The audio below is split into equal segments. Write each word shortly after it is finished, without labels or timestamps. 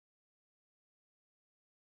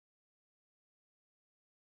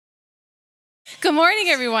Good morning,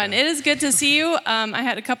 everyone. It is good to see you. I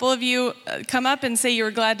had a couple of you come up and say you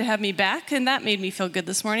were glad to have me back, and that made me feel good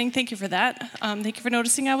this morning. Thank you for that. Thank you for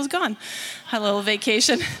noticing I was gone. Had a little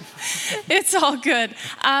vacation. It's all good.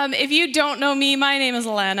 If you don't know me, my name is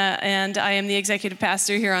Alana, and I am the executive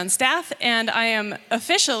pastor here on staff, and I am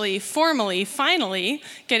officially, formally, finally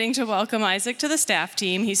getting to welcome Isaac to the staff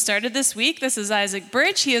team. He started this week. This is Isaac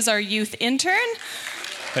Birch. He is our youth intern.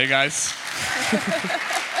 Hey, guys.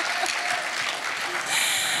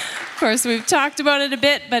 Of course, we've talked about it a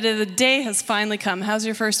bit, but the day has finally come. How's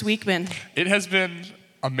your first week been? It has been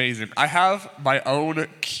amazing. I have my own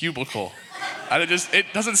cubicle. And it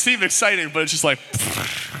doesn't seem exciting, but it's just like,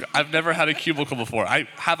 I've never had a cubicle before. I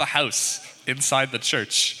have a house inside the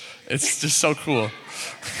church. It's just so cool.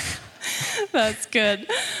 That's good.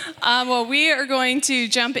 Well, we are going to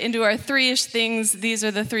jump into our three-ish things. These are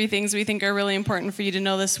the three things we think are really important for you to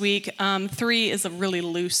know this week. Three is a really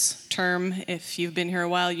loose term. If you've been here a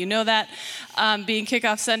while, you know that. Being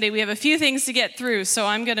Kickoff Sunday, we have a few things to get through, so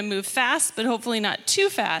I'm going to move fast, but hopefully not too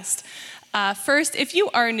fast. First, if you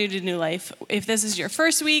are new to New Life, if this is your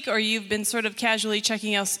first week or you've been sort of casually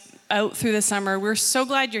checking us out through the summer, we're so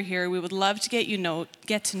glad you're here. We would love to get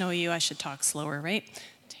to know you. I should talk slower, right?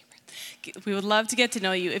 We would love to get to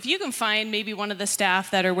know you. If you can find maybe one of the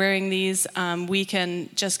staff that are wearing these, we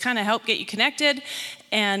can just kind of help get you connected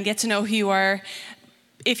and get to know who you are.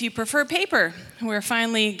 If you prefer paper, we're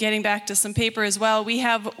finally getting back to some paper as well. We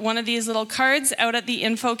have one of these little cards out at the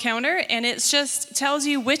info counter, and it just tells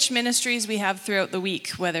you which ministries we have throughout the week,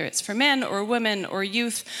 whether it's for men or women or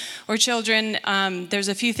youth or children. There's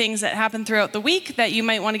a few things that happen throughout the week that you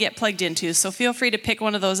might want to get plugged into. So feel free to pick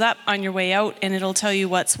one of those up on your way out, and it'll tell you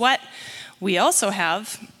what's what. We also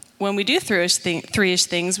have, when we do three-ish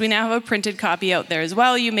things, we now have a printed copy out there as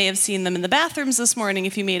well. You may have seen them in the bathrooms this morning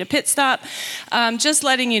if you made a pit stop. Just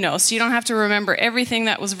letting you know, so you don't have to remember everything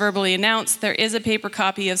that was verbally announced. There is a paper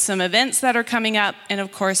copy of some events that are coming up, and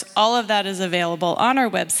of course, all of that is available on our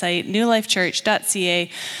website,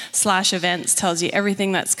 newlifechurch.ca/events, tells you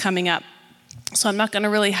everything that's coming up. So I'm not going to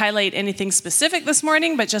really highlight anything specific this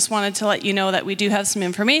morning, but just wanted to let you know that we do have some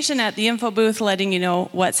information at the info booth letting you know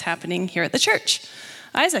what's happening here at the church.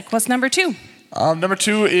 Isaac, what's number two? Number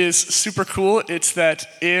two is super cool. It's that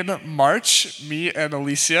in March, me and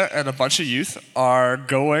Alicia and a bunch of youth are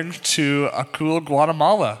going to Akul,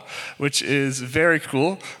 Guatemala, which is very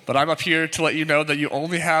cool. But I'm up here to let you know that you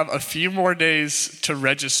only have a few more days to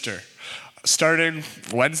register. Starting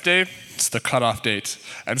Wednesday, it's the cutoff date.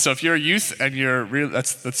 And so if you're a youth and you're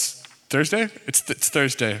that's Thursday? It's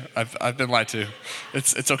Thursday. I've been lied to.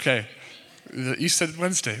 It's okay. You said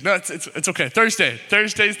Wednesday. No, it's okay. Thursday.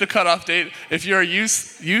 Thursday's the cutoff date. If you're a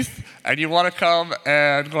youth and you want to come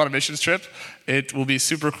and go on a missions trip, it will be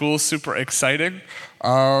super cool, super exciting.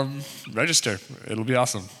 Register. It'll be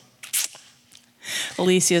awesome.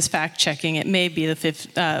 Alicia's fact checking. It may be the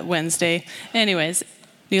fifth Wednesday. Anyways.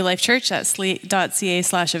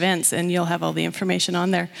 newlifechurch.ca/events, and you'll have all the information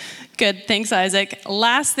on there. Good, thanks, Isaac.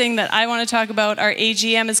 Last thing that I want to talk about, our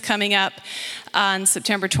AGM is coming up on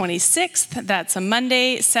September 26th. That's a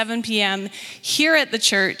Monday, 7 p.m. here at the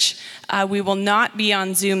church. We will not be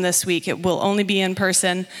on Zoom this week. It will only be in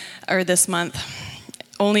person, or this month.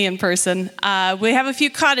 Only in person. We have a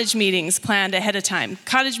few cottage meetings planned ahead of time.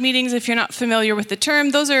 Cottage meetings, if you're not familiar with the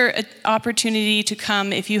term, those are an opportunity to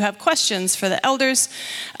come if you have questions for the elders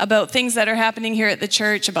about things that are happening here at the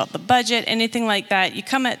church, about the budget, anything like that. You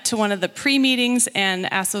come to one of the pre-meetings and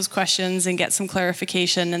ask those questions and get some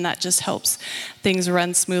clarification, and that just helps things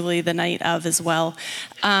run smoothly the night of as well.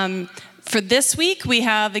 For this week, we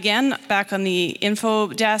have, again, back on the info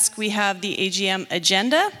desk, we have the AGM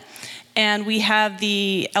agenda. And we have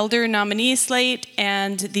the elder nominee slate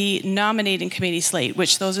and the nominating committee slate,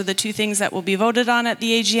 which those are the two things that will be voted on at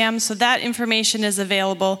the AGM. So that information is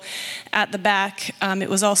available at the back. It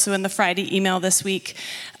was also in the Friday email this week.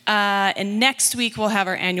 And next week we'll have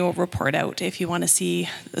our annual report out if you want to see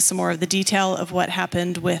some more of the detail of what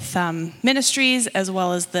happened with ministries as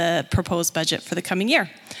well as the proposed budget for the coming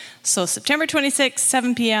year. So September 26th,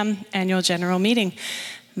 7 p.m., annual general meeting.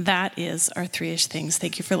 That is our three-ish things.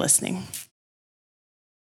 Thank you for listening.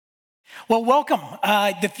 Well, welcome.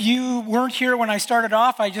 If you weren't here when I started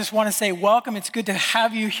off, I just want to say welcome. It's good to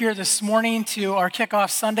have you here this morning to our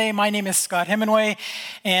Kickoff Sunday. My name is Scott Hemingway,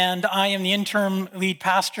 and I am the interim lead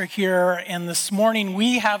pastor here. And this morning,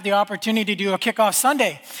 we have the opportunity to do a Kickoff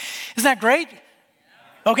Sunday. Isn't that great?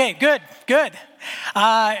 Okay, good.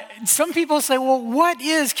 Some people say, well, what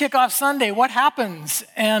is Kickoff Sunday? What happens?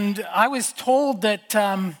 And I was told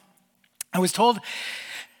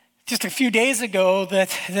just a few days ago that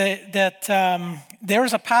there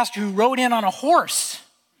was a pastor who rode in on a horse.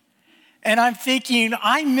 And I'm thinking,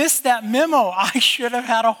 I missed that memo. I should have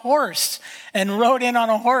had a horse and rode in on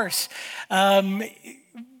a horse.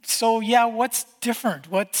 So yeah, what's different?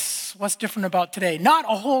 What's different about today? Not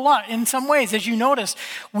a whole lot in some ways. As you noticed,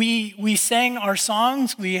 we sang our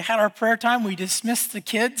songs. We had our prayer time. We dismissed the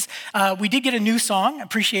kids. We did get a new song.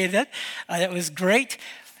 Appreciated it. It was great.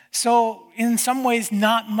 So in some ways,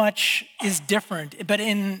 not much is different, but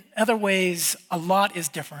in other ways, a lot is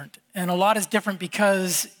different. And a lot is different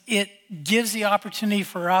because it gives the opportunity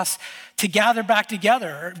for us to gather back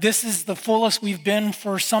together. This is the fullest we've been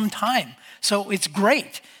for some time. So it's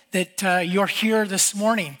great that you're here this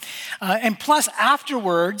morning. And plus,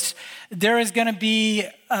 afterwards, there is going to be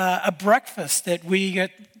a breakfast that we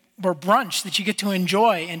get, or brunch that you get to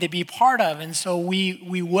enjoy and to be part of. And so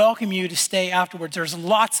we welcome you to stay afterwards. There's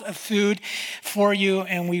lots of food for you,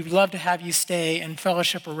 and we'd love to have you stay and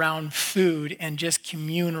fellowship around food and just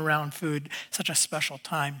commune around food. Such a special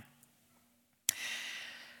time.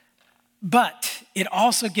 But it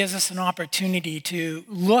also gives us an opportunity to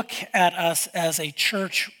look at us as a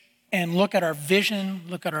church and look at our vision,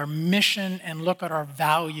 look at our mission, and look at our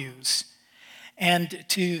values. And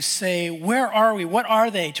to say, where are we? What are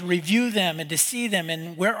they? To review them and to see them,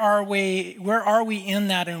 and where are we in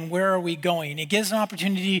that, and where are we going? It gives an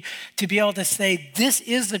opportunity to be able to say, this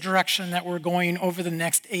is the direction that we're going over the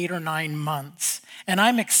next 8 or 9 months. And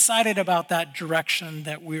I'm excited about that direction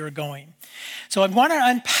that we are going. So I want to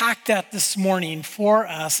unpack that this morning for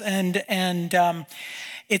us. And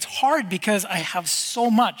it's hard because I have so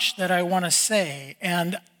much that I want to say.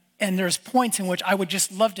 And there's points in which I would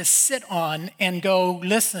just love to sit on and go,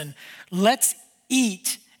 listen, let's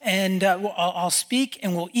eat, and I'll speak,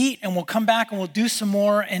 and we'll eat, and we'll come back, and we'll do some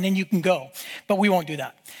more, and then you can go. But we won't do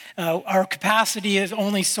that. Our capacity is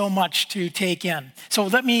only so much to take in. So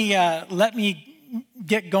let me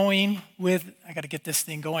get going with, I got to get this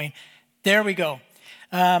thing going. There we go.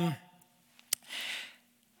 I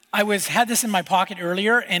had this in my pocket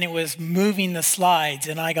earlier, and it was moving the slides,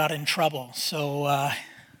 and I got in trouble. So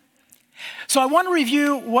I want to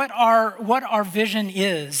review what our vision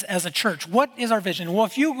is as a church. What is our vision? Well,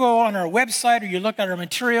 if you go on our website or you look at our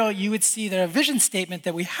material, you would see that our vision statement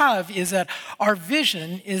that we have is that our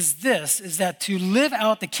vision is that to live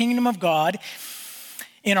out the kingdom of God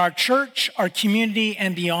in our church, our community,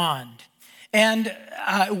 and beyond. And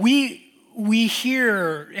we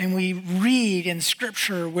hear and we read in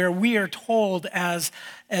Scripture where we are told as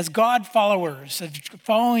God followers,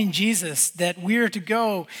 following Jesus, that we're to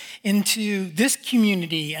go into this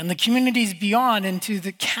community and the communities beyond, into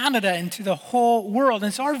the Canada, into the whole world.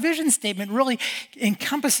 And so our vision statement really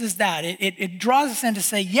encompasses that. It draws us in to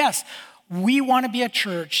say, yes, we want to be a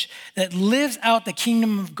church that lives out the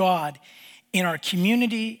kingdom of God in our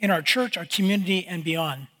community, in our church, our community, and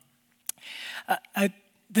beyond.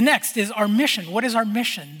 The next is our mission. What is our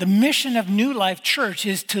mission? The mission of New Life Church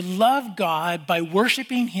is to love God by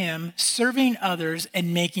worshiping Him, serving others,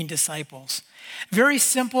 and making disciples. Very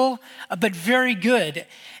simple, but very good.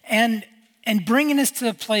 And bringing us to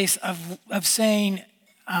the place of saying,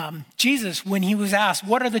 Jesus, when He was asked,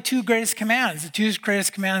 what are the 2 greatest commands? The 2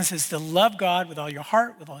 greatest commands is to love God with all your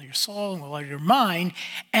heart, with all your soul, and with all your mind,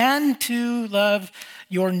 and to love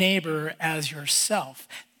your neighbor as yourself.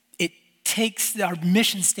 Takes our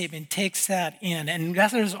mission statement, takes that in, and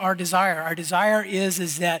that is our desire. Our desire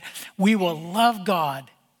is that we will love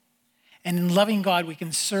God, and in loving God, we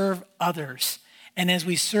can serve others, and as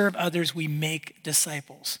we serve others, we make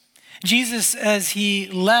disciples. Jesus, as He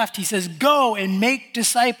left, He says, go and make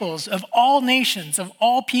disciples of all nations, of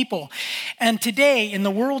all people. And today, in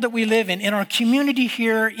the world that we live in our community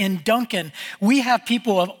here in Duncan, we have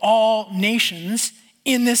people of all nations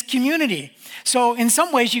in this community. So in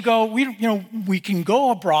some ways you go, we can go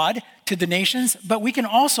abroad to the nations, but we can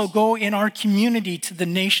also go in our community to the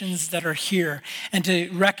nations that are here and to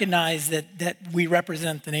recognize that we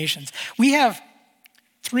represent the nations. We have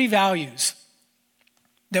 3 values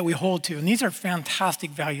that we hold to, and these are fantastic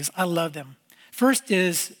values. I love them. First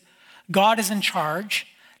is God is in charge.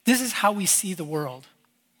 This is how we see the world.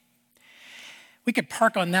 We could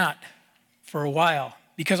park on that for a while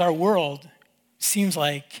because our world seems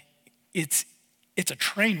like it's a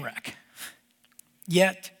train wreck.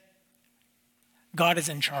 Yet, God is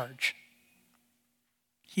in charge.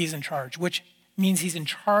 He's in charge, which means He's in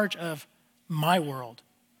charge of my world,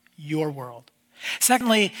 your world.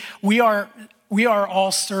 Secondly, we are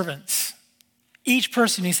all servants. Each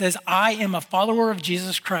person who says, I am a follower of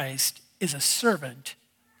Jesus Christ, is a servant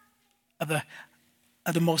of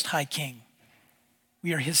the Most High King.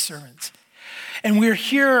 We are His servants. And we're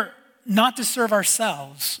here not to serve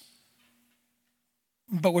ourselves,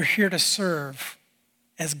 but we're here to serve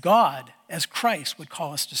as God, as Christ would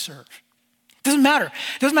call us to serve. It doesn't matter.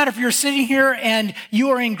 It doesn't matter if you're sitting here and you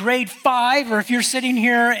are in grade 5, or if you're sitting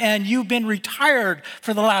here and you've been retired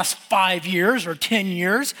for the last 5 years or 10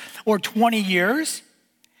 years or 20 years.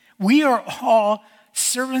 We are all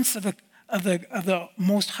servants of the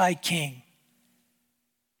Most High King.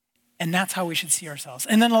 And that's how we should see ourselves.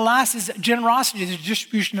 And then the last is generosity, the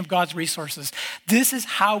distribution of God's resources. This is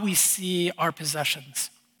how we see our possessions.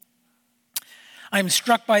 I am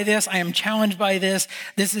struck by this. I am challenged by this.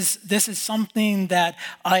 This is something that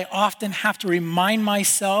I often have to remind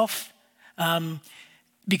myself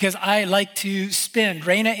because I like to spend.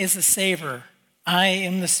 Raina is the saver. I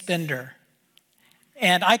am the spender.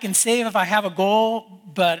 And I can save if I have a goal,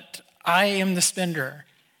 but I am the spender.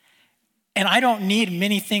 And I don't need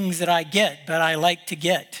many things that I get, but I like to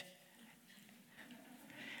get.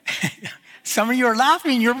 Some of you are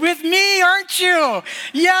laughing. You're with me, aren't you?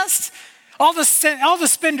 Yes. All the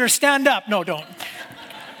spenders stand up. No, don't.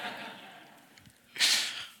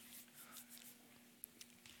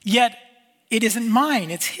 Yet it isn't mine,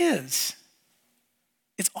 it's his.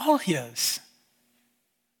 It's all his.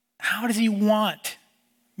 How does he want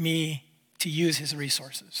me to use his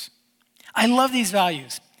resources? I love these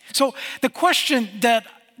values. So the question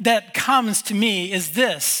that comes to me is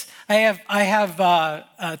this. I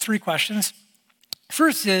have 3 questions.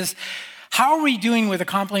 First is, how are we doing with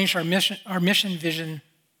accomplishing our vision,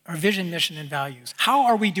 mission, and values? How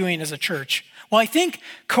are we doing as a church? Well, I think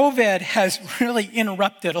COVID has really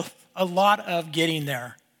interrupted a lot of getting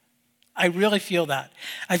there. I really feel that.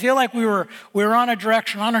 I feel like we were on a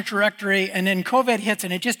trajectory, and then COVID hits,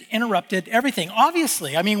 and it just interrupted everything.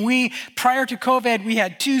 Obviously, I mean, prior to COVID, we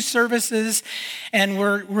had 2 services, and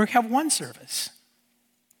we have 1 service.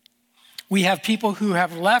 We have people who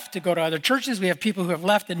have left to go to other churches. We have people who have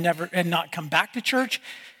left and not come back to church.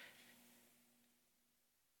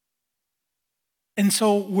 And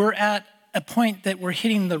so we're at a point that we're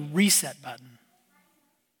hitting the reset button.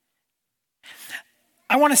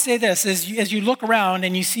 I want to say this, as you look around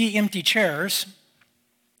and you see empty chairs,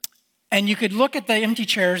 and you could look at the empty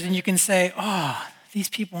chairs and you can say, oh, these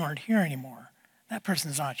people aren't here anymore. That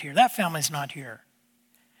person's not here. That family's not here.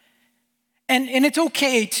 And it's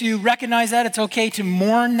okay to recognize that. It's okay to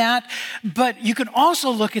mourn that. But you can also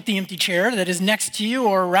look at the empty chair that is next to you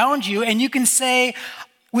or around you, and you can say,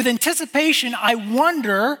 with anticipation, I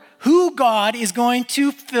wonder who God is going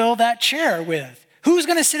to fill that chair with. Who's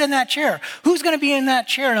going to sit in that chair? Who's going to be in that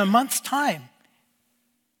chair in a month's time?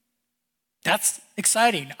 That's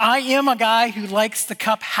exciting. I am a guy who likes the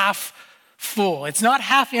cup half full. It's not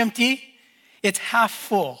half empty, it's half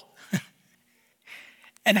full.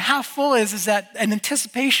 And half full is that an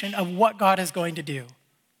anticipation of what God is going to do.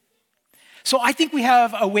 So I think we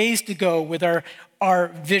have a ways to go with our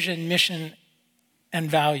vision, mission,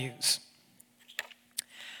 and values.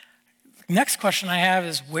 Next question I have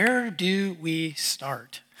is, where do we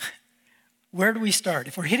start? Where do we start?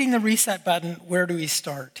 If we're hitting the reset button, where do we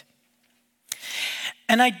start?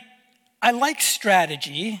 And I like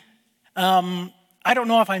strategy. I don't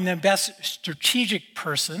know if I'm the best strategic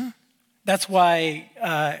person. That's why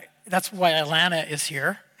Alana is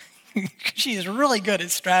here. She is really good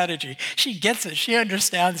at strategy. She gets it. She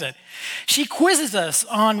understands it. She quizzes us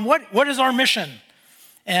on what is our mission.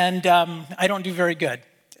 And I don't do very good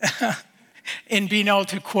in being able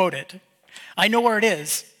to quote it. I know where it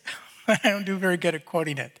is, but I don't do very good at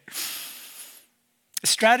quoting it.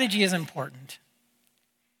 Strategy is important.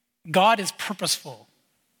 God is purposeful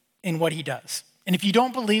in what he does. And if you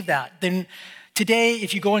don't believe that, then today,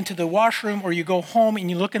 if you go into the washroom or you go home and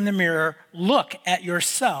you look in the mirror, look at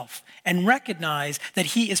yourself and recognize that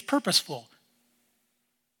he is purposeful.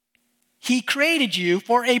 He created you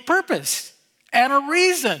for a purpose and a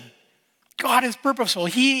reason. God is purposeful.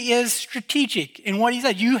 He is strategic in what he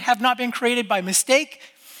said. You have not been created by mistake.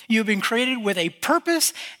 You've been created with a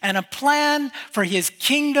purpose and a plan for his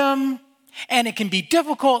kingdom. And it can be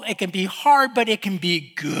difficult, it can be hard, but it can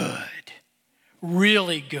be good.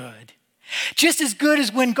 Really good. Just as good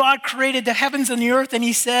as when God created the heavens and the earth and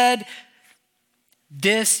he said,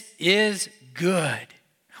 this is good.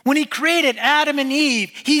 When he created Adam and Eve,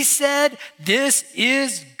 he said, this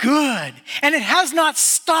is good. And it has not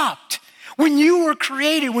stopped. When you were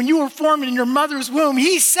created, when you were formed in your mother's womb,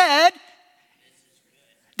 he said,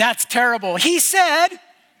 that's terrible. He said,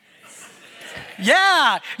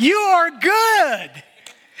 yeah, you are good.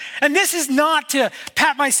 And this is not to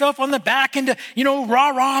pat myself on the back and to,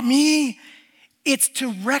 rah, me. It's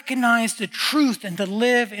to recognize the truth and to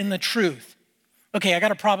live in the truth. Okay, I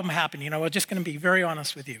got a problem happening. I'm just going to be very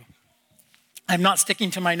honest with you. I'm not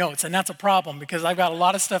sticking to my notes, and that's a problem because I've got a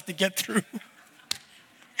lot of stuff to get through.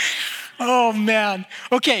 Oh, man.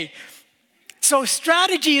 Okay, so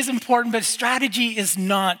strategy is important, but strategy is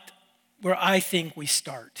not where I think we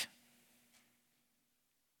start.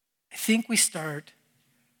 I think we start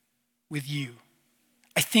with you.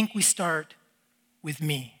 I think we start with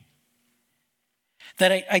me.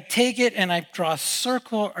 That I take it and I draw a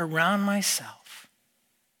circle around myself.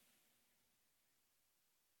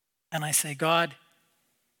 And I say, God,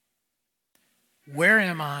 where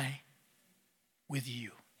am I with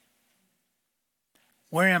you?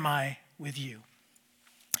 Where am I with you?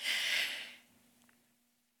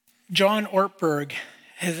 John Ortberg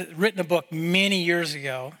has written a book many years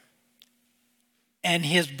ago, and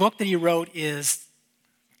his book that he wrote is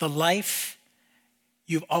The Life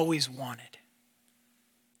You've Always Wanted.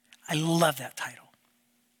 I love that title.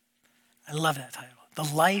 I love that title. The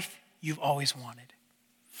Life You've Always Wanted.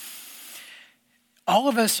 All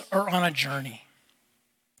of us are on a journey.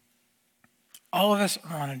 All of us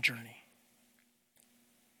are on a journey.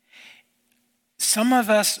 Some of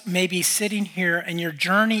us may be sitting here and your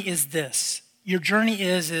journey is this. Your journey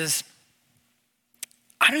is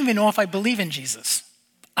I don't even know if I believe in Jesus.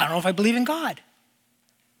 I don't know if I believe in God.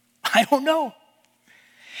 I don't know.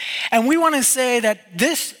 And we want to say that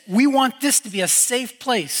we want this to be a safe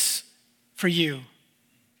place for you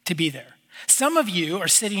to be there. Some of you are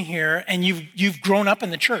sitting here and you've grown up in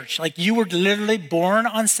the church. Like you were literally born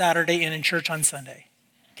on Saturday and in church on Sunday.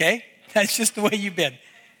 Okay? That's just the way you've been.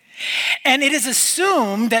 And it is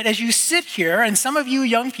assumed that as you sit here, and some of you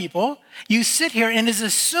young people, you sit here and it is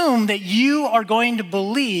assumed that you are going to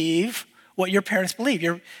believe what your parents believe.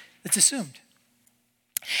 It's assumed.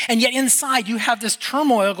 And yet inside you have this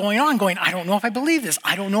turmoil going on, I don't know if I believe this.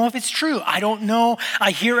 I don't know if it's true. I don't know.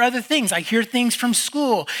 I hear other things. I hear things from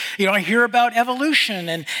school. I hear about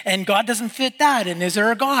evolution and God doesn't fit that. And is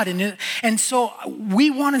there a God? And so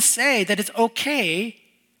we want to say that it's okay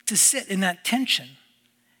to sit in that tension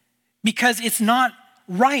because it's not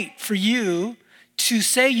right for you to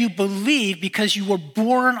say you believe because you were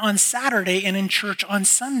born on Saturday and in church on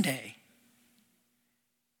Sunday.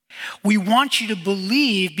 We want you to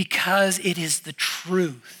believe because it is the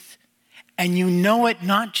truth. And you know it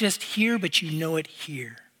not just here, but you know it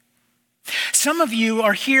here. Some of you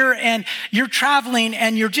are here and you're traveling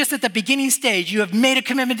and you're just at the beginning stage. You have made a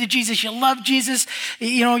commitment to Jesus. You love Jesus.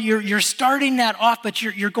 You're starting that off, but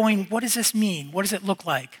you're going, what does this mean? What does it look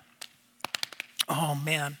like? Oh,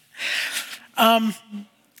 man.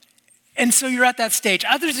 And so you're at that stage.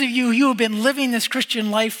 Others of you have been living this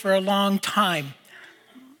Christian life for a long time.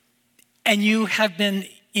 And you have been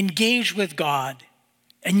engaged with God.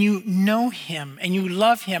 And you know him and you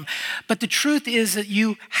love him. But the truth is that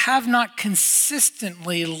you have not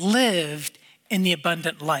consistently lived in the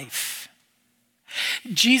abundant life.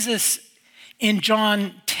 Jesus in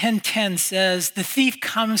John 10:10 says, the thief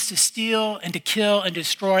comes to steal and to kill and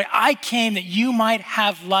destroy. I came that you might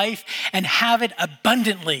have life and have it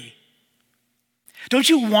abundantly. Don't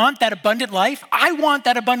you want that abundant life? I want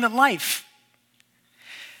that abundant life.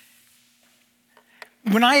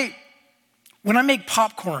 When I make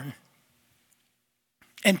popcorn,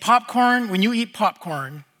 and popcorn, when you eat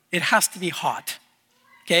popcorn, it has to be hot,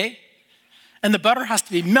 okay? And the butter has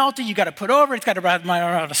to be melted. You got to put over it. It's got to have an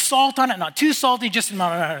amount of salt on it, not too salty, just an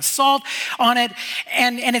amount of salt on it.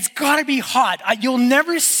 And it's got to be hot. You'll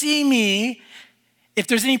never see me, if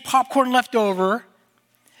there's any popcorn left over,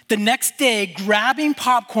 the next day grabbing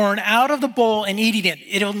popcorn out of the bowl and eating it.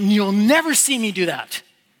 You'll never see me do that.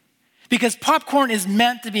 Because popcorn is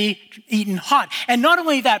meant to be eaten hot. And not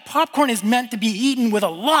only that, popcorn is meant to be eaten with a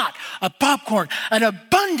lot of popcorn, an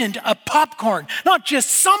abundant of popcorn. Not just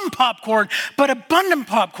some popcorn, but abundant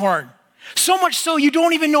popcorn. So much so you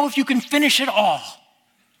don't even know if you can finish it all.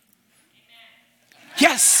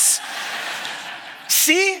 Yes.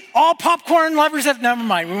 See? All popcorn lovers have, never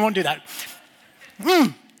mind, we won't do that.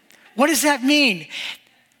 What does that mean?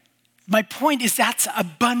 My point is that's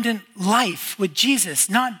abundant life with Jesus,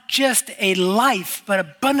 not just a life, but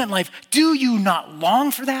abundant life. Do you not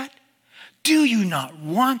long for that? Do you not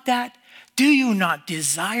want that? Do you not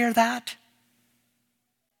desire that?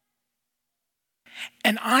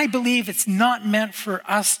 And I believe it's not meant for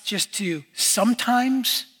us just to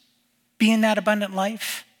sometimes be in that abundant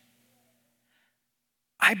life.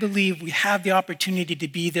 I believe we have the opportunity to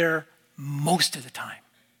be there most of the time.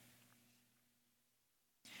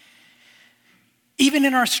 Even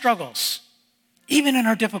in our struggles, even in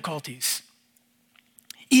our difficulties,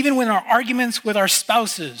 even when our arguments with our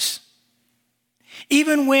spouses,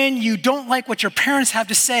 even when you don't like what your parents have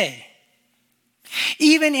to say,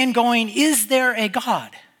 even in going, is there a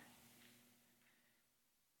God?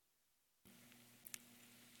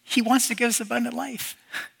 he wants to give us abundant life.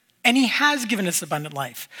 And he has given us abundant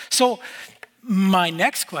life. So my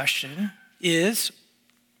next question is,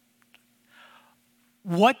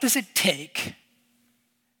 what does it take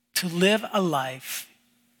to live a life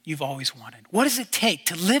you've always wanted? What does it take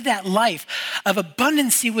to live that life of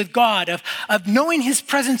abundancy with God, of knowing his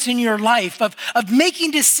presence in your life, of making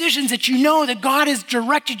decisions that you know that God has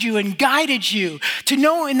directed you and guided you, to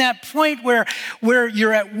know in that point where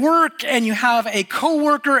you're at work and you have a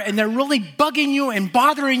coworker and they're really bugging you and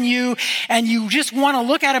bothering you and you just want to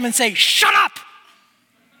look at them and say, shut up!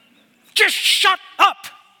 Just shut up!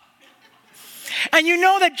 And you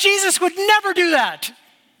know that Jesus would never do that.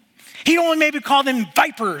 He'd only maybe call them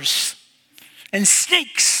vipers and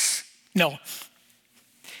snakes. No.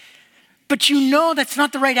 But you know that's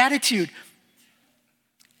not the right attitude.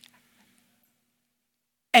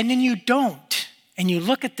 And then you don't. And you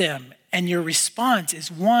look at them and your response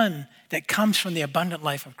is one that comes from the abundant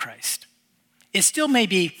life of Christ. It still may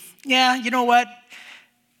be, yeah, you know what?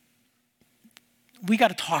 We got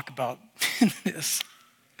to talk about this.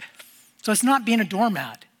 So it's not being a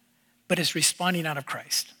doormat, but it's responding out of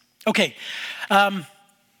Christ. Okay, I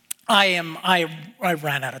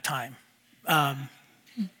ran out of time,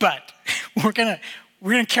 but we're gonna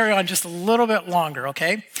carry on just a little bit longer.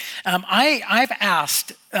 Okay, I've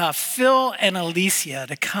asked Phil and Alicia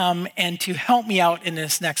to come and to help me out in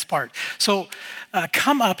this next part. So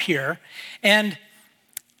come up here, and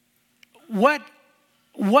what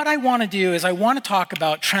I want to do is I want to talk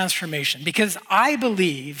about transformation, because I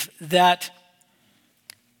believe that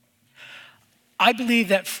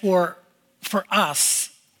for us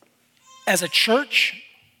as a church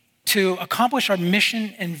to accomplish our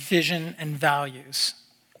mission and vision and values,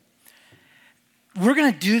 we're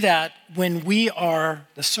going to do that when we are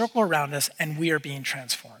the circle around us and we are being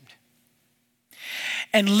transformed.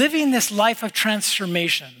 And living this life of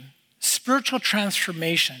transformation, spiritual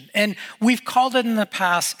transformation, and we've called it in the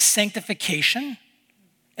past sanctification.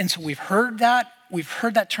 And so we've heard that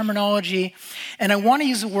terminology, and I want to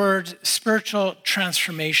use the word spiritual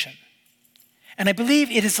transformation. And I believe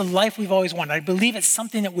it is the life we've always wanted. I believe it's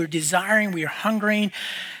something that we're desiring, we are hungering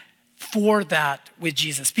for that with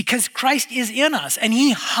Jesus, because Christ is in us, and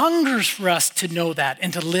he hungers for us to know that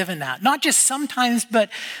and to live in that. Not just sometimes, but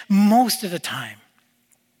most of the time.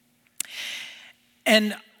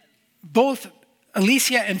 And both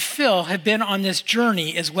Alicia and Phil have been on this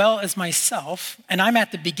journey as well as myself, and I'm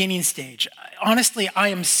at the beginning stage. Honestly, I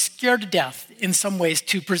am scared to death in some ways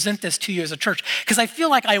to present this to you as a church, because I feel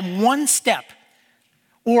like I am one step,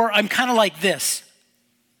 or I'm kind of like this.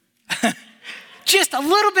 Just a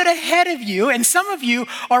little bit ahead of you, and some of you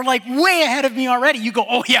are like way ahead of me already. You go,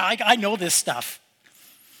 oh yeah, I know this stuff.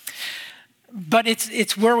 But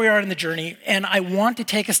it's where we are in the journey, and I want to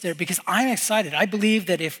take us there because I'm excited. I believe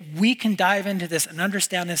that if we can dive into this and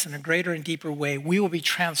understand this in a greater and deeper way, we will be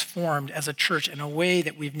transformed as a church in a way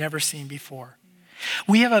that we've never seen before.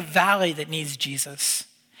 We have a valley that needs Jesus,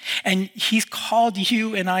 and he's called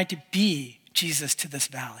you and I to be Jesus to this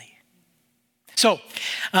valley. So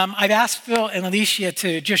I've asked Phil and Alicia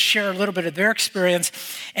to just share a little bit of their experience,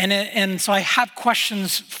 and so I have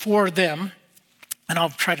questions for them. And I'll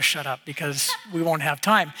try to shut up because we won't have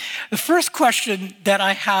time. The first question that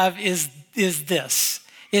I have is this,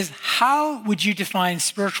 how would you define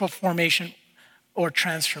spiritual formation or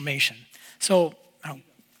transformation? So,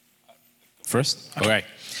 First? Okay.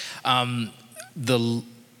 All right. The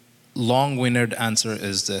long-winded answer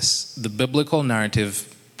is this. The biblical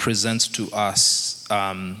narrative presents to us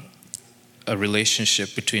a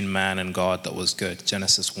relationship between man and God that was good,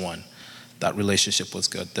 Genesis 1. That relationship was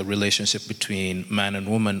good. The relationship between man and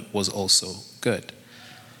woman was also good.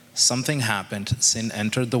 Something happened, sin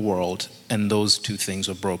entered the world, and those two things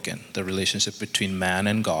were broken. The relationship between man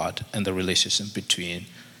and God, and the relationship between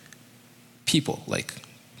people, like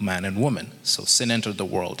man and woman. So sin entered the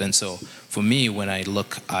world. And so for me, when I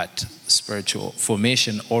look at spiritual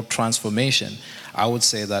formation or transformation, I would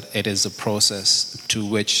say that it is a process to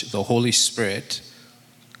which the Holy Spirit,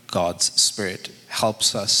 God's Spirit,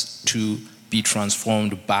 helps us to be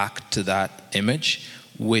transformed back to that image,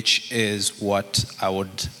 which is what I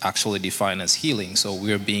would actually define as healing. So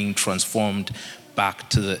we're being transformed back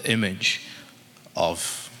to the image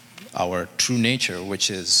of our true nature, which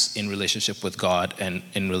is in relationship with God and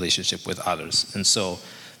in relationship with others. And so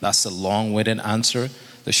that's the long-winded answer.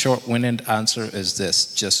 The short-winded answer is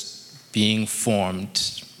this: just being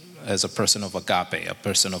formed as a person of agape, a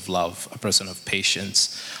person of love, a person of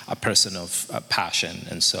patience, a person of passion.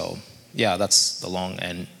 And so, yeah, that's the long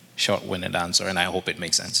and short-winded answer, and I hope it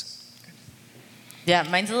makes sense. Yeah,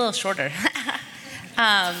 mine's a little shorter.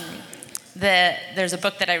 there's a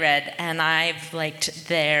book that I read, and I've liked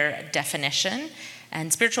their definition.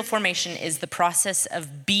 And spiritual formation is the process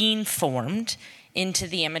of being formed into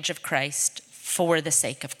the image of Christ for the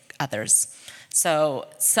sake of others. So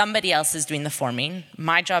somebody else is doing the forming.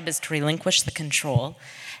 My job is to relinquish the control.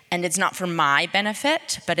 And it's not for my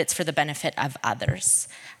benefit, but it's for the benefit of others.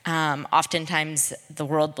 Oftentimes, the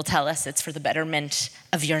world will tell us it's for the betterment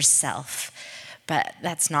of yourself. But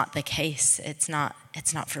that's not the case. It's not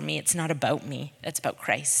for me. It's not about me. It's about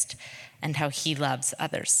Christ and how he loves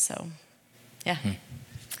others. So, yeah.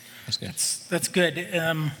 That's good. That's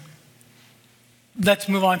good. Let's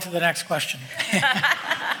move on to the next question.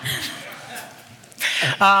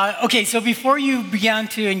 Okay, so before you began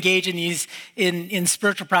to engage in these in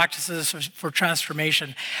spiritual practices for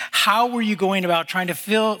transformation, how were you going about trying to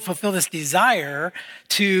fulfill this desire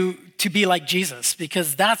to be like Jesus?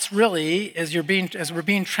 Because that's really, as we're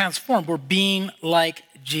being transformed, we're being like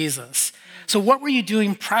Jesus. So what were you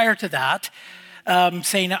doing prior to that,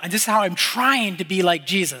 saying, this is how I'm trying to be like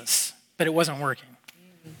Jesus, but it wasn't working?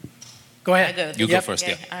 Go ahead. You go first,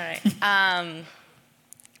 okay. yeah. All right.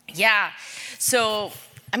 Yeah. So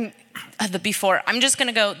I'm just going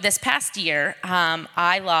to go. This past year,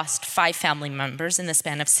 I lost 5 family members in the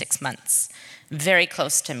span of 6 months, very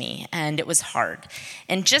close to me, and it was hard.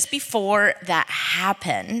 And just before that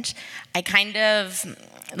happened, I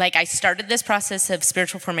I started this process of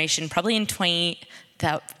spiritual formation probably in the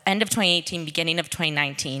end of 2018, beginning of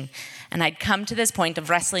 2019, and I'd come to this point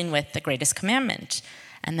of wrestling with the greatest commandment,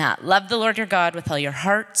 and that love the Lord your God with all your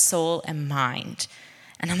heart, soul, and mind.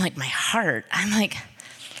 And I'm like, my heart? I'm like,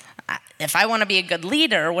 if I want to be a good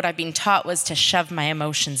leader, what I've been taught was to shove my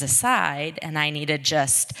emotions aside, and I need to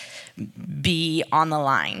just be on the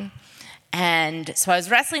line. And so I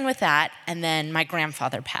was wrestling with that, and then my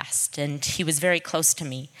grandfather passed, and he was very close to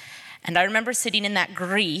me. And I remember sitting in that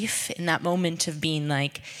grief, in that moment of being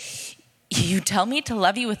like, you tell me to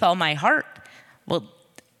love you with all my heart. Well,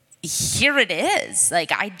 here it is.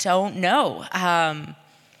 Like, I don't know.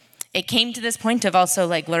 It came to this point of also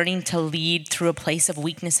learning to lead through a place of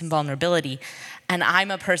weakness and vulnerability. And I'm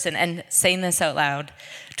a person, and saying this out loud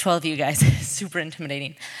to all of you guys is super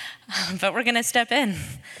intimidating, but we're gonna step in.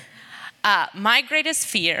 My greatest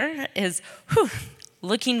fear is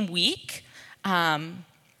looking weak and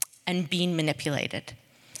being manipulated.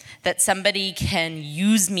 That somebody can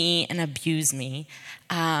use me and abuse me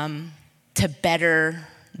to better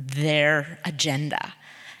their agenda.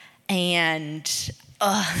 And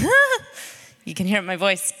you can hear it in my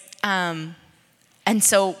voice. And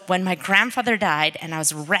so when my grandfather died and I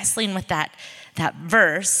was wrestling with that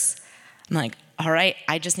verse, I'm like, all right,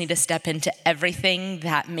 I just need to step into everything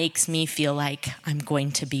that makes me feel like I'm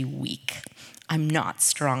going to be weak. I'm not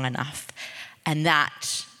strong enough. And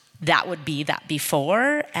that would be that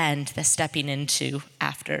before and the stepping into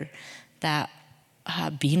after that,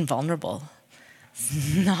 being vulnerable.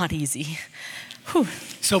 It's not easy. Whew.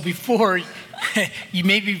 So before, you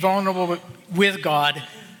may be vulnerable with God,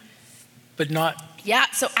 but not. Yeah,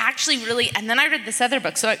 so actually really, and then I read this other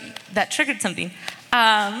book, so that triggered something.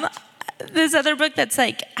 This other book that's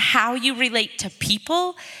like how you relate to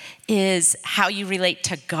people is how you relate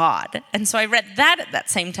to God. And so I read that at that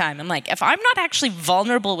same time. I'm like, if I'm not actually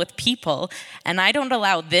vulnerable with people and I don't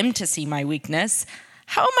allow them to see my weakness,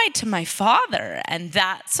 how am I to my Father? And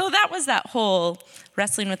that was that whole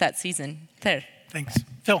wrestling with that season there. Thanks.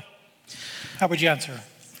 Phil, how would you answer?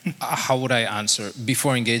 How would I answer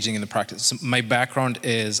before engaging in the practice? My background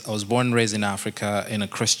is I was born and raised in Africa in a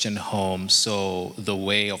Christian home, so the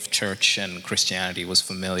way of church and Christianity was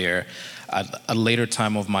familiar. At a later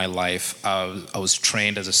time of my life, I was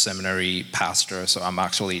trained as a seminary pastor, so I'm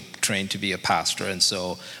actually trained to be a pastor. And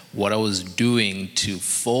so what I was doing to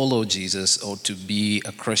follow Jesus or to be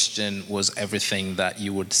a Christian was everything that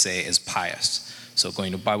you would say is pious. So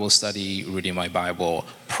going to Bible study, reading my Bible,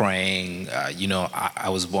 praying. I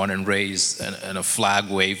was born and raised in a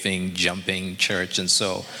flag-waving, jumping church. And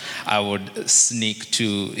so I would sneak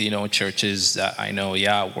to, churches that I know,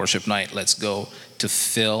 worship night, let's go, to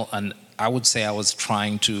fill. And I would say I was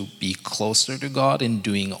trying to be closer to God in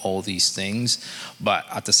doing all these things. But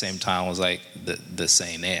at the same time, I was like, this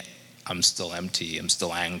ain't it. I'm still empty. I'm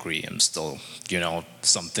still angry. I'm still,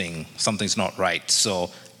 something's not right.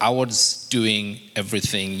 So I was doing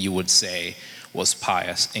everything you would say was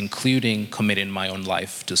pious, including committing my own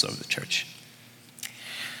life to serve the church.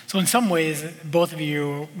 So in some ways, both of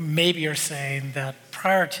you maybe are saying that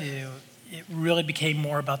prior to, it really became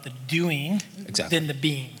more about the doing than the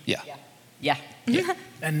being. Yeah. Yeah.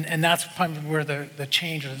 And that's probably where the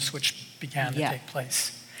change or the switch began to take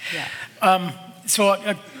place. Yeah. So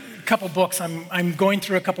a couple books. I'm going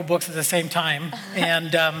through a couple books at the same time,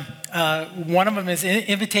 and one of them is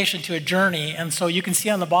Invitation to a Journey. And so you can see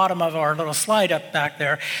on the bottom of our little slide up back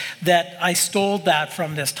there that I stole that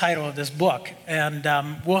from this title of this book. And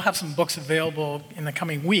we'll have some books available in the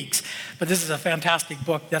coming weeks. But this is a fantastic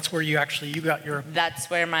book. That's where you got your... That's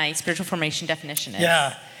where my spiritual formation definition is.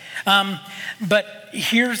 Yeah. But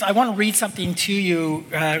I want to read something to you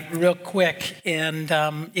real quick, and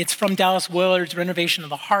it's from Dallas Willard's Renovation of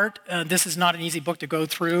the Heart. This is not an easy book to go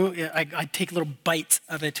through. I take little bites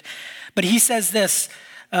of it. But he says this,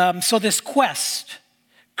 so this quest,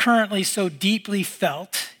 currently so deeply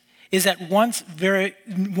felt, is at once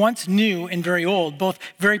new and very old, both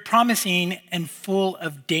very promising and full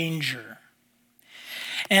of danger.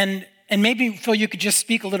 And maybe, Phil, you could just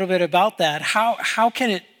speak a little bit about that. How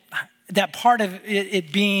can that part of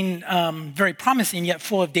it being very promising yet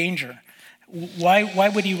full of danger, why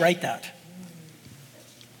would he write that?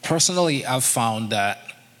 Personally, I've found that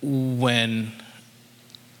when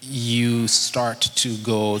you start to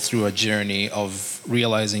go through a journey of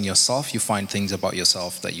realizing yourself, you find things about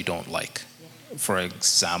yourself that you don't like. For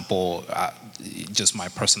example, just my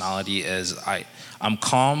personality is I'm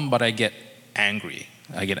calm, but I get angry.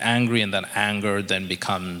 I get angry, and then anger then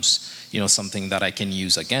becomes, something that I can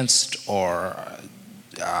use against, or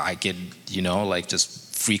I could,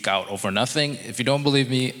 just freak out over nothing. If you don't believe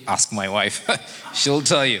me, ask my wife. She'll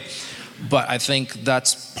tell you. But I think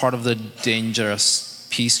that's part of the dangerous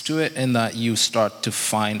piece to it, in that you start to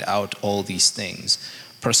find out all these things.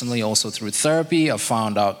 Personally, also through therapy, I've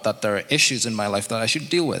found out that there are issues in my life that I should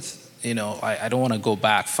deal with. I don't want to go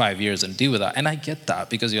back 5 years and deal with that. And I get that,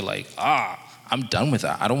 because you're like, I'm done with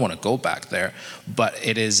that. I don't want to go back there. But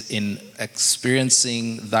it is in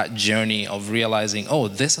experiencing that journey of realizing,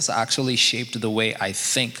 this has actually shaped the way I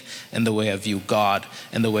think, and the way I view God,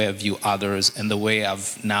 and the way I view others, and the way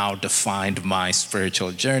I've now defined my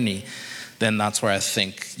spiritual journey. Then that's where I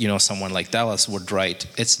think, someone like Dallas would write,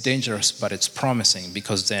 it's dangerous, but it's promising,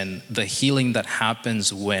 because then the healing that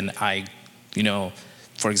happens when I,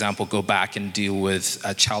 for example, go back and deal with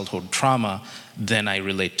a childhood trauma, then I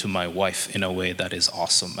relate to my wife in a way that is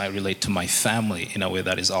awesome. I relate to my family in a way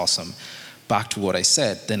that is awesome. Back to what I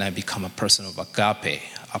said, then I become a person of agape,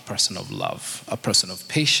 a person of love, a person of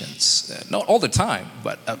patience. Not all the time,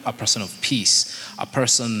 but a person of peace, a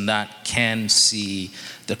person that can see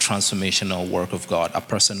the transformational work of God, a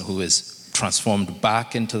person who is transformed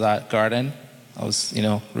back into that garden.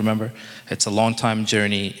 Remember, it's a long time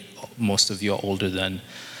journey. Most of you are older than,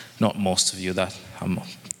 not most of you, that I'm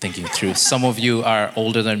thinking through. Some of you are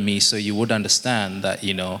older than me, so you would understand that,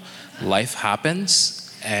 life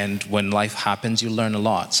happens, and when life happens, you learn a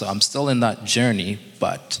lot. So I'm still in that journey,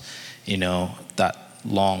 but, that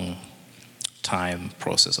long time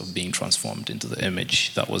process of being transformed into the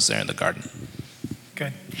image that was there in the garden.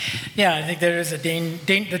 Good. Yeah, I think there is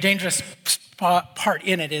the dangerous part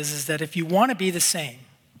in it is that if you want to be the same,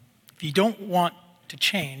 if you don't want to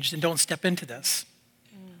change, then don't step into this.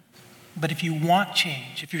 But if you want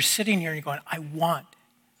change, if you're sitting here and you're going, I want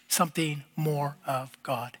something more of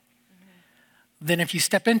God, then if you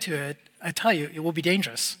step into it, I tell you, it will be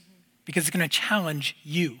dangerous, because it's going to challenge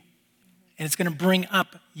you, and it's going to bring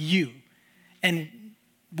up you. And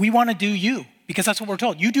we want to do you, because that's what we're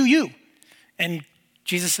told. You do you. And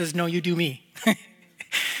Jesus says, no, you do me.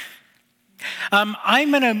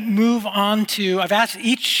 I'm going to move on to, I've asked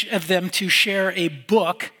each of them to share a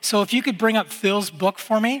book. So if you could bring up Phil's book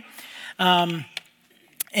for me. So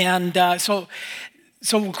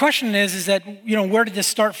the question is that, where did this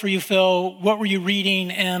start for you, Phil? What were you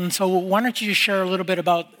reading? And so why don't you just share a little bit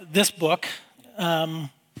about this book?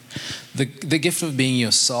 The Gift of Being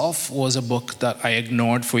Yourself was a book that I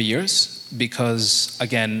ignored for years, because,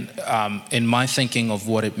 again, in my thinking of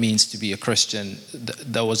what it means to be a Christian,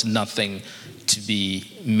 there was nothing to be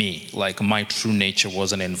me. Like, my true nature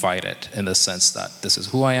wasn't invited, in the sense that this is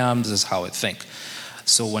who I am, this is how I think.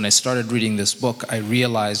 So when I started reading this book, I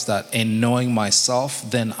realized that in knowing myself,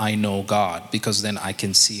 then I know God, because then I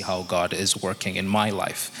can see how God is working in my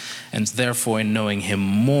life. And therefore, in knowing Him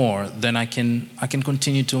more, then I can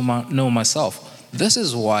continue to know myself. This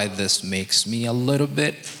is why this makes me a little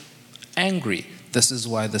bit angry. This is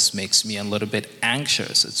why this makes me a little bit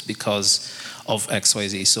anxious. It's because of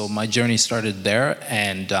XYZ. So my journey started there,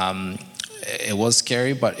 and it was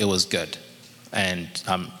scary, but it was good. And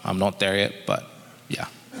I'm not there yet, but yeah.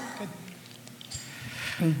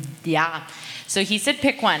 Yeah. So he said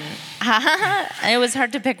pick one. It was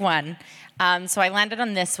hard to pick one. So I landed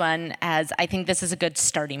on this one as I think this is a good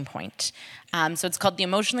starting point. So it's called The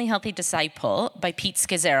Emotionally Healthy Disciple by Pete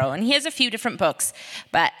Scazzero. And he has a few different books,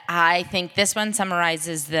 but I think this one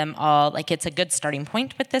summarizes them all. Like, it's a good starting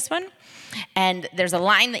point with this one. And there's a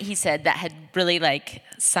line that he said that had really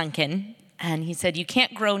sunk in. And he said, you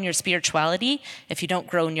can't grow in your spirituality if you don't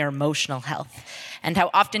grow in your emotional health. And how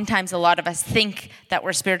oftentimes a lot of us think that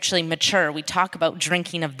we're spiritually mature. We talk about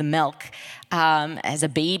drinking of the milk as a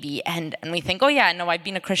baby. And we think, oh yeah, no, I've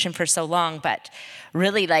been a Christian for so long. But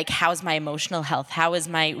really, how's my emotional health? How is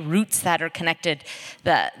my roots that are connected?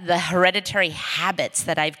 The hereditary habits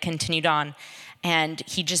that I've continued on. And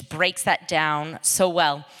he just breaks that down so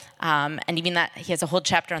well. And even that, he has a whole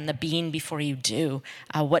chapter on the being before you do.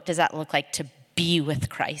 What does that look like to be with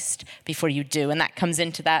Christ before you do? And that comes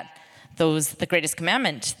into the greatest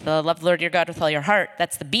commandment, the love the Lord your God with all your heart.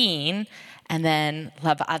 That's the being. And then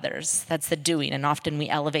love others. That's the doing. And often we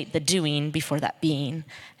elevate the doing before that being.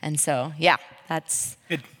 And so, yeah, that's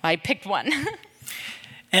good. I picked one.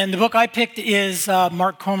 And the book I picked is John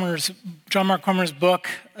Mark Comer's book,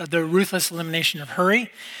 The Ruthless Elimination of Hurry.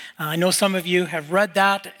 I know some of you have read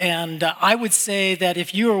that, and I would say that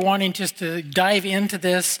if you are wanting just to dive into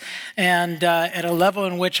this and at a level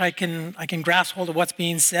in which I can grasp hold of what's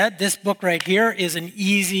being said, this book right here is an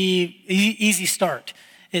easy start.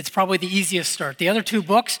 It's probably the easiest start. The other two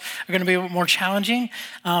books are going to be a bit more challenging,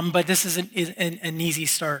 but this is an easy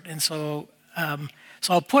start. And so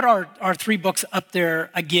I'll put our three books up there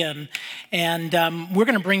again, and we're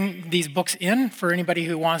going to bring these books in for anybody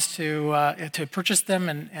who wants to purchase them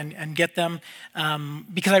and get them,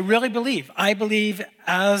 because I really believe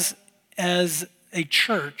as a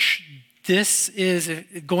church,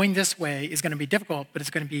 going this way is going to be difficult, but it's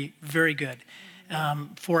going to be very good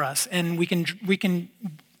for us, and we can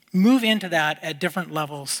move into that at different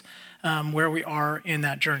levels where we are in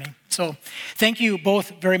that journey. So thank you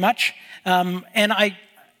both very much. And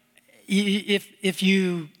if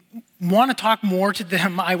you want to talk more to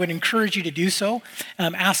them, I would encourage you to do so.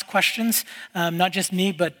 Ask questions, not just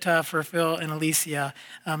me, but for Phil and Alicia.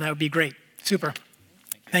 That would be great. Super.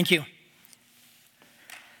 Thank you.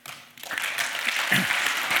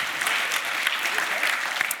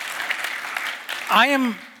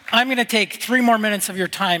 I'm going to take 3 more minutes of your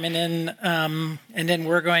time, and then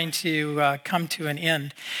we're going to come to an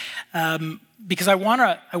end, because I want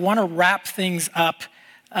to wrap things up.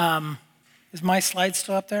 Is my slide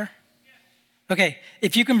still up there? Okay.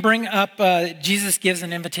 If you can bring up Jesus gives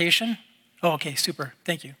an invitation. Oh, okay. Super.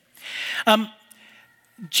 Thank you.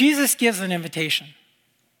 Jesus gives an invitation.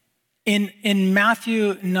 In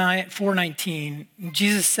Matthew 4:19,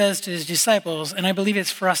 Jesus says to his disciples, and I believe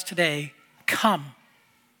it's for us today, come,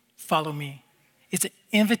 follow me. It's an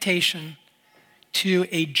invitation to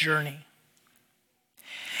a journey.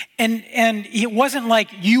 And it wasn't like,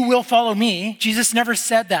 you will follow me. Jesus never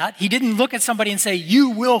said that. He didn't look at somebody and say, you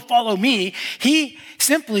will follow me. He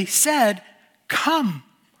simply said, come,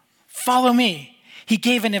 follow me. He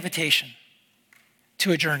gave an invitation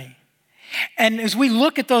to a journey. And as we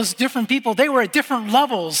look at those different people, they were at different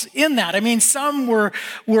levels in that. I mean, some were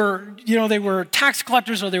they were tax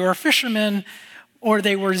collectors, or they were fishermen, or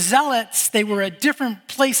they were zealots. They were at different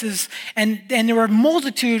places, and there were a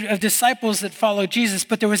multitude of disciples that followed Jesus,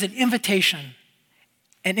 but there was an invitation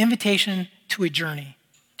to a journey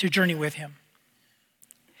with him.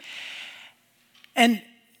 And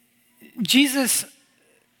Jesus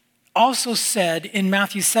also said in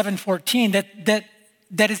Matthew 7:14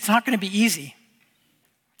 that it's not going to be easy,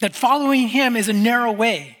 that following him is a narrow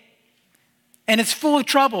way, and it's full of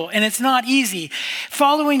trouble, and it's not easy.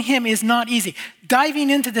 Following him is not easy. Diving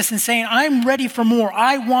into this and saying, I'm ready for more.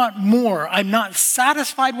 I want more. I'm not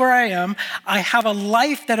satisfied where I am. I have a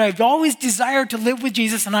life that I've always desired to live with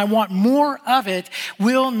Jesus, and I want more of it,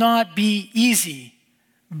 will not be easy,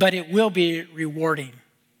 but it will be rewarding,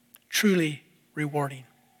 truly rewarding.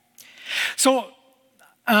 So,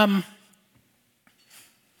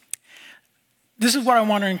 this is what I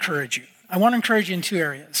want to encourage you. I want to encourage you in 2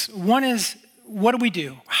 areas. One is, what do we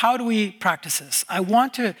do? How do we practice this? I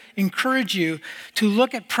want to encourage you to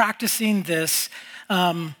look at practicing this.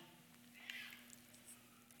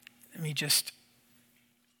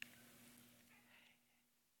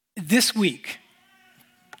 This week,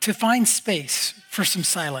 to find space for some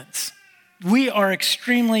silence. We are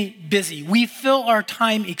extremely busy. We fill our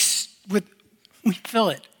time we fill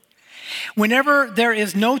it. Whenever there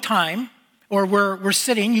is no time, or we're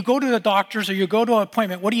sitting, you go to the doctor's or you go to an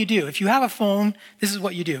appointment, what do you do? If you have a phone, this is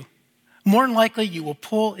what you do. More than likely, you will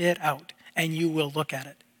pull it out and you will look at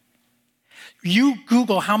it. You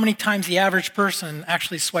Google how many times the average person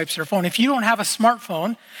actually swipes their phone. If you don't have a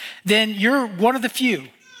smartphone, then you're one of the few.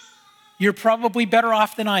 You're probably better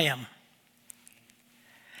off than I am.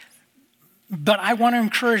 But I want to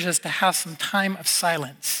encourage us to have some time of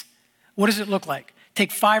silence. What does it look like?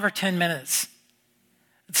 Take 5 or 10 minutes.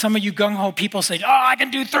 Some of you gung-ho people say, oh, I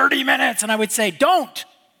can do 30 minutes. And I would say, don't.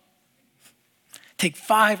 Take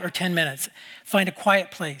 5 or 10 minutes. Find a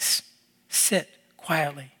quiet place. Sit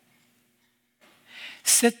quietly.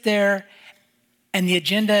 Sit there, and the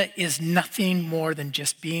agenda is nothing more than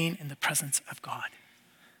just being in the presence of God.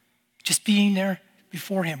 Just being there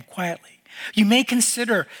before him quietly. You may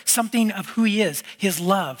consider something of who he is, his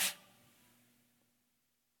love,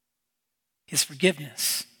 his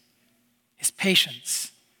forgiveness, his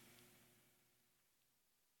patience.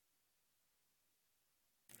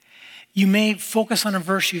 You may focus on a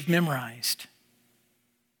verse you've memorized.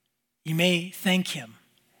 You may thank him.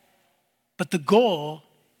 But the goal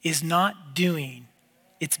is not doing,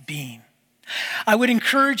 it's being. I would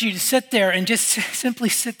encourage you to sit there and just simply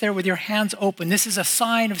sit there with your hands open. This is a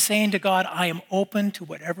sign of saying to God, I am open to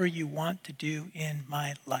whatever you want to do in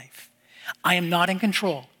my life. I am not in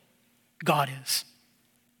control. God is.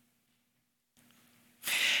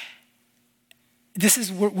 This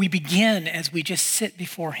is where we begin as we just sit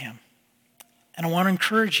before him. And I want to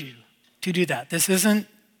encourage you to do that. This isn't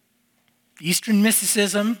Eastern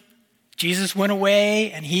mysticism. Jesus went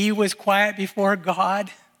away and he was quiet before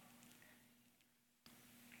God.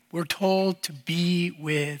 We're told to be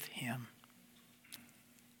with him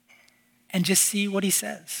and just see what he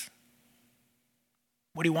says,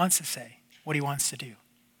 what he wants to say, what he wants to do.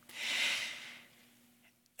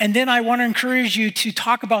 And then I want to encourage you to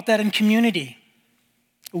talk about that in community.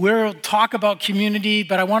 We'll talk about community,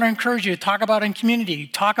 but I want to encourage you to talk about it in community.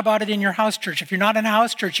 Talk about it in your house church. If you're not in a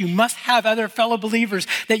house church, you must have other fellow believers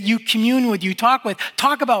that you commune with, you talk with.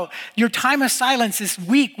 Talk about your time of silence this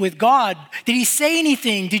week with God. Did he say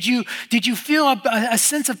anything? Did you feel a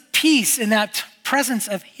sense of peace in that presence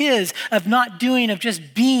of his, of not doing, of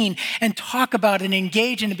just being? And talk about it and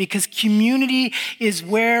engage in it, because community is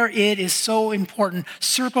where it is so important.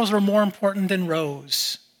 Circles are more important than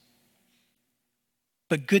rows.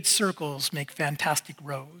 But good circles make fantastic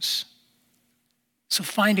rows. So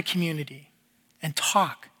find a community and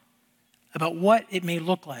talk about what it may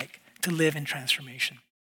look like to live in transformation.